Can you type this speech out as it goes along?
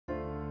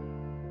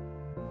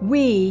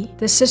We,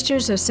 the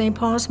Sisters of St.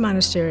 Paul's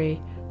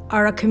Monastery,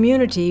 are a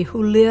community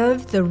who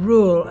live the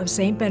rule of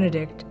St.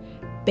 Benedict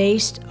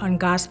based on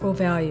gospel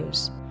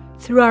values.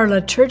 Through our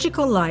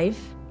liturgical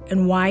life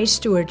and wise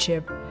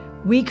stewardship,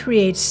 we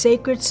create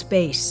sacred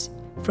space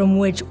from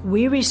which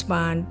we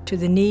respond to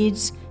the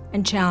needs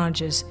and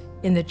challenges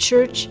in the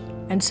church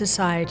and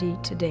society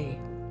today.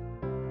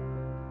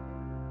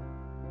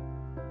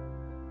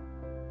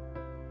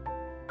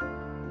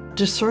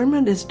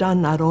 Discernment is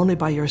done not only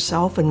by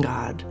yourself and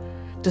God.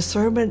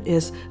 Discernment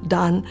is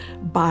done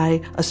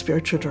by a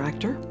spiritual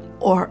director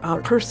or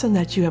a person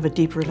that you have a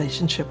deep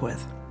relationship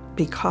with.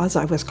 Because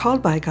I was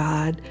called by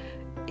God,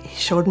 He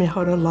showed me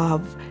how to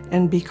love,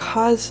 and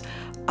because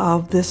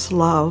of this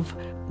love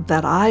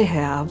that I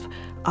have,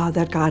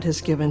 that God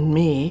has given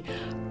me,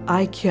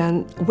 I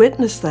can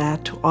witness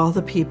that to all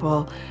the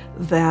people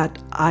that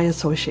I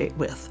associate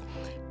with.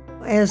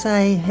 As I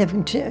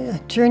have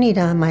journeyed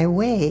on my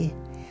way,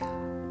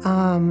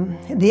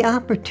 the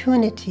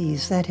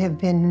opportunities that have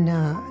been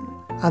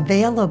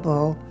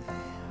available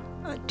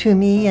to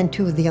me and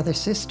to the other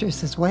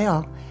sisters as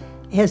well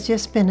has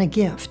just been a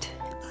gift.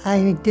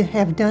 I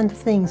have done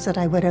things that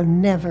I would have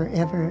never,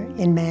 ever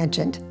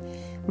imagined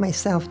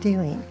myself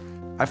doing.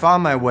 I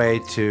found my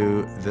way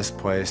to this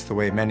place the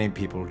way many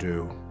people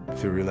do,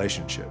 through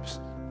relationships.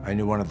 I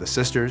knew one of the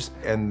sisters,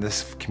 and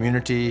this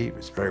community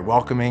was very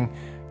welcoming,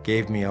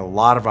 gave me a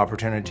lot of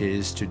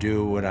opportunities to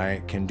do what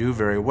I can do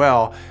very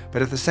well,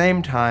 but at the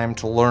same time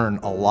to learn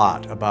a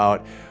lot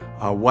about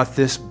what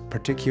this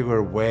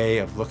particular way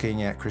of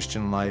looking at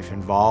Christian life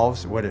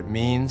involves, what it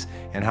means,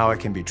 and how it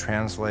can be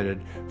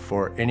translated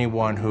for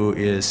anyone who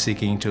is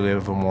seeking to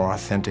live a more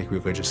authentic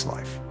religious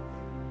life.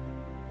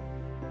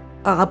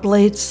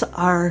 Oblates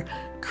are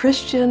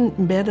Christian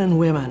men and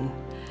women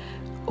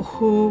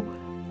who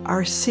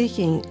are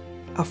seeking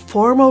a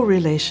formal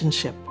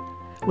relationship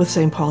with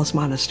St. Paul's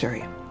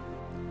Monastery.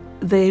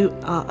 They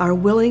are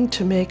willing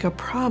to make a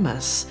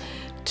promise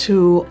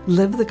to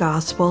live the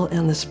gospel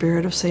and the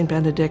spirit of St.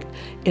 Benedict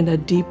in a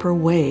deeper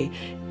way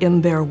in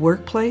their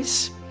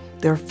workplace,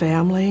 their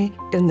family,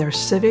 in their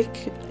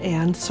civic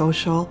and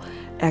social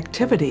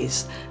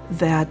activities.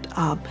 That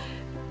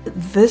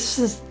this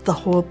is the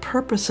whole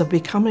purpose of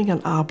becoming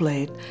an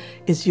oblate,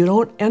 is you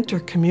don't enter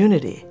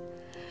community.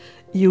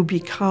 You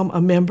become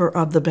a member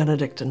of the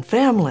Benedictine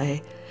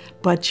family,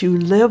 but you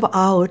live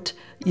out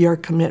your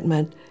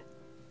commitment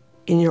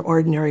in your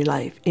ordinary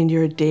life, in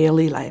your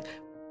daily life.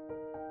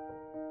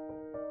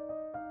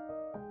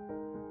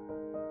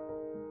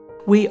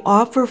 We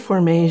offer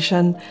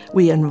formation,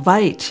 we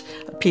invite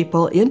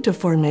people into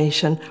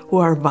formation who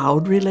are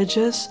vowed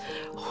religious,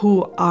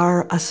 who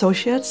are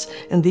associates,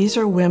 and these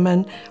are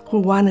women who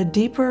want a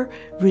deeper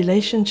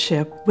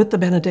relationship with the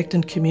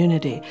Benedictine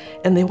community,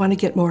 and they want to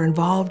get more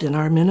involved in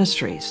our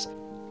ministries.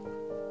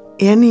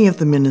 Any of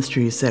the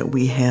ministries that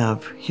we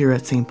have here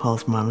at St.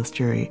 Paul's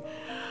Monastery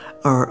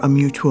are a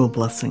mutual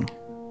blessing.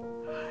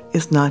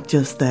 It's not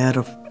just that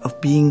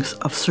of being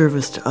of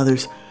service to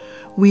others.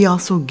 We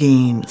also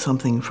gain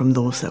something from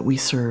those that we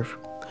serve.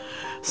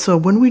 So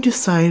when we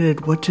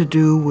decided what to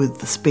do with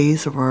the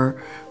space of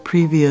our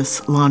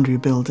previous laundry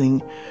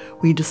building,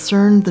 we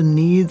discerned the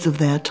needs of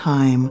that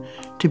time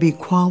to be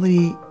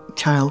quality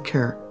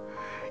childcare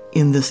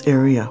in this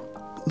area.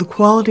 The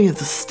quality of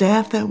the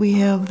staff that we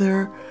have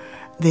there,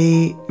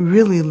 they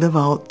really live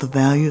out the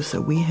values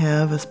that we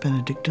have as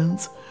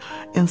Benedictines.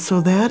 And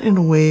so that, in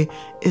a way,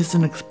 is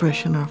an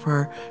expression of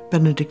our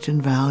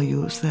Benedictine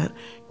values, that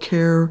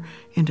care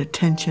and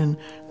attention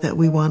that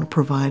we want to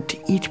provide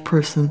to each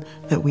person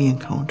that we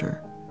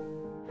encounter.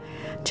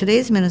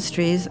 Today's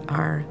ministries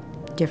are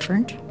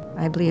different.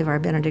 I believe our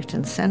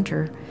Benedictine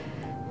Center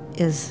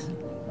is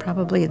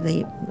probably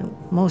the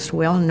most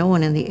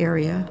well-known in the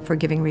area for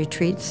giving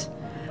retreats,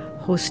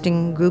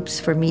 hosting groups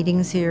for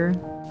meetings here.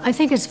 I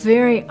think it's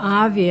very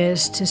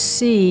obvious to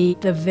see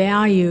the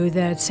value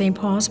that St.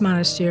 Paul's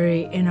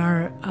Monastery and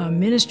our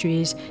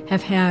ministries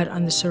have had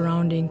on the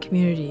surrounding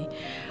community.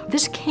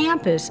 This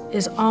campus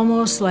is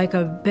almost like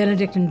a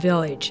Benedictine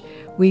village.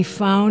 We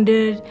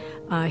founded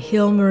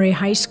Hill Murray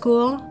High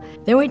School.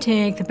 Then we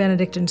take the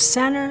Benedictine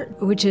Center,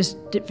 which is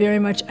very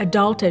much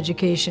adult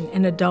education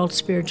and adult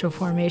spiritual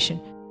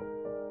formation.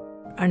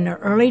 In the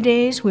early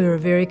days, we were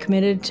very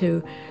committed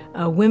to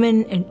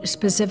women, and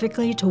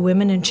specifically to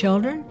women and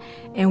children,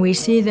 and we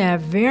see that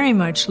very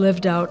much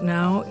lived out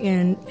now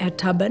at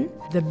Tubman.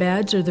 The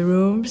beds or the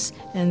rooms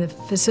and the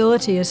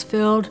facility is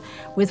filled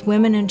with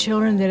women and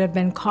children that have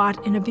been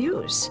caught in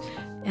abuse.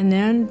 And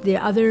then the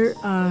other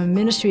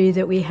ministry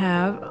that we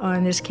have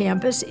on this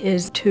campus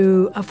is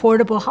to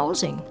affordable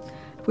housing.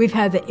 We've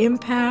had the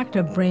impact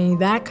of bringing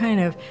that kind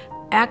of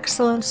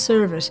excellent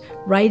service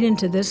right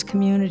into this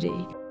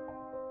community.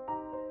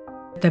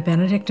 The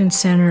Benedictine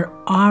Center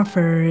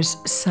offers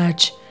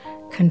such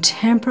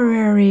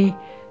contemporary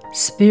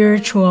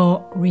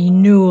spiritual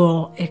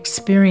renewal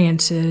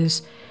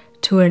experiences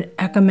to an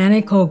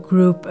ecumenical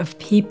group of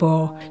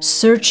people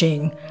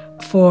searching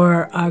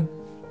for a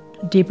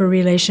deeper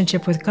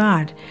relationship with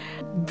God.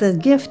 The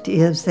gift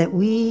is that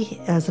we,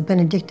 as a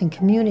Benedictine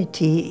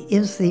community,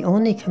 is the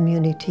only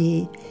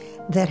community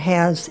that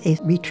has a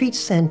retreat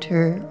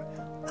center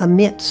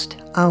amidst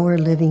our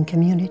living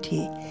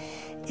community.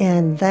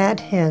 And that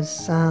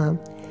has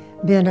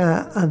been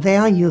a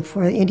value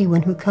for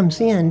anyone who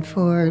comes in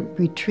for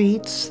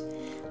retreats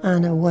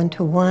on a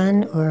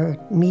one-to-one or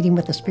meeting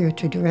with a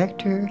spiritual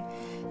director.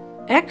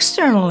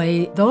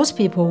 Externally, those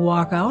people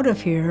walk out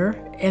of here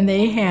and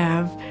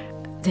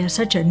there's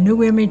such a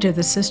new image of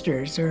the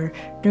sisters, or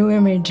new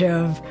image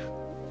of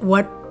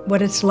what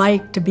it's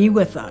like to be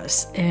with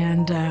us,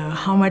 and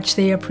how much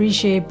they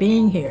appreciate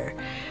being here.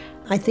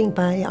 I think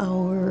by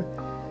our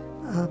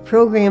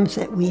programs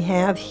that we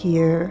have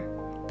here,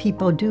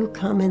 people do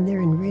come and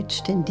they're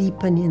enriched and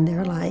deepen in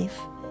their life.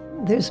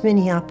 There's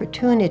many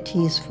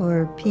opportunities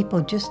for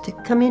people just to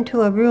come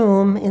into a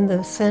room in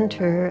the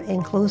center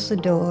and close the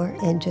door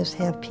and just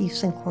have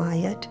peace and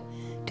quiet,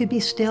 to be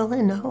still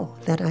and know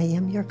that I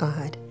am your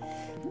God.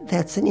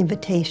 That's an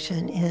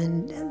invitation,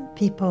 and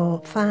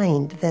people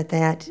find that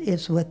that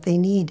is what they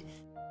need.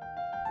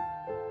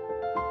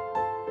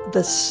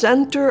 The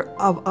center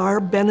of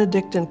our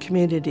Benedictine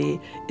community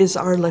is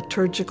our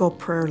liturgical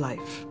prayer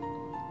life.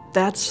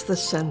 That's the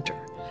center.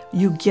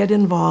 You get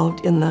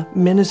involved in the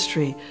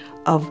ministry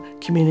of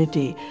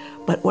community,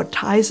 but what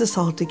ties us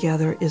all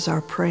together is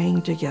our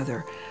praying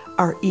together,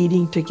 our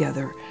eating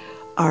together,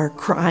 our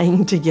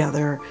crying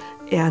together,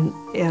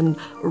 and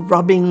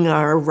rubbing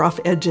our rough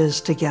edges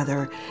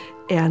together.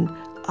 And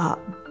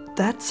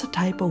that's the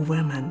type of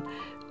women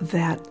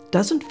that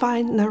doesn't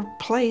find their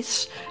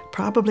place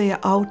probably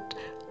out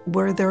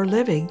where they're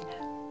living,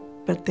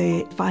 but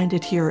they find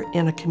it here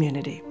in a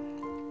community.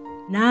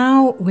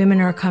 Now women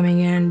are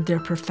coming in, they're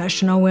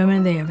professional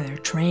women, they have their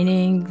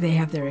training, they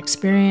have their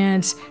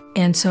experience,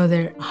 and so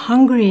they're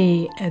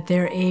hungry at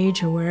their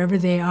age or wherever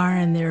they are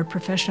in their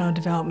professional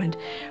development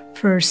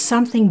for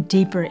something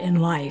deeper in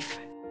life.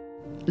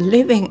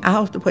 Living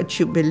out what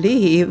you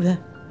believe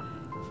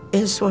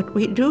is what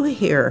we do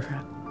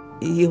here.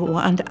 You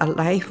want a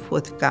life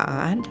with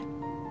God.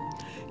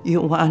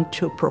 You want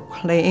to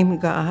proclaim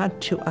God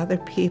to other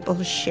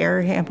people,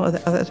 share Him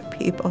with other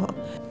people.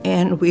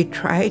 And we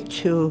try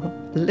to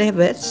live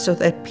it so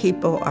that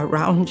people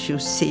around you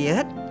see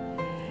it.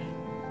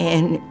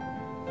 And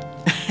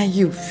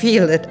you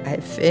feel it, I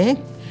think.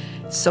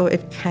 So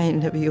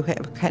you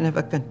have kind of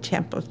a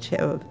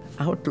contemplative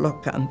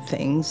outlook on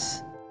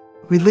things.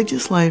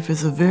 Religious life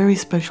is a very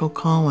special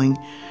calling.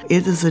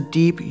 It is a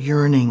deep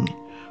yearning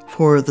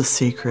for the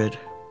sacred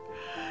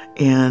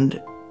and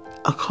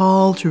a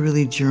call to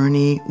really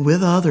journey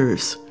with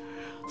others,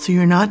 so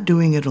you're not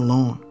doing it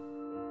alone.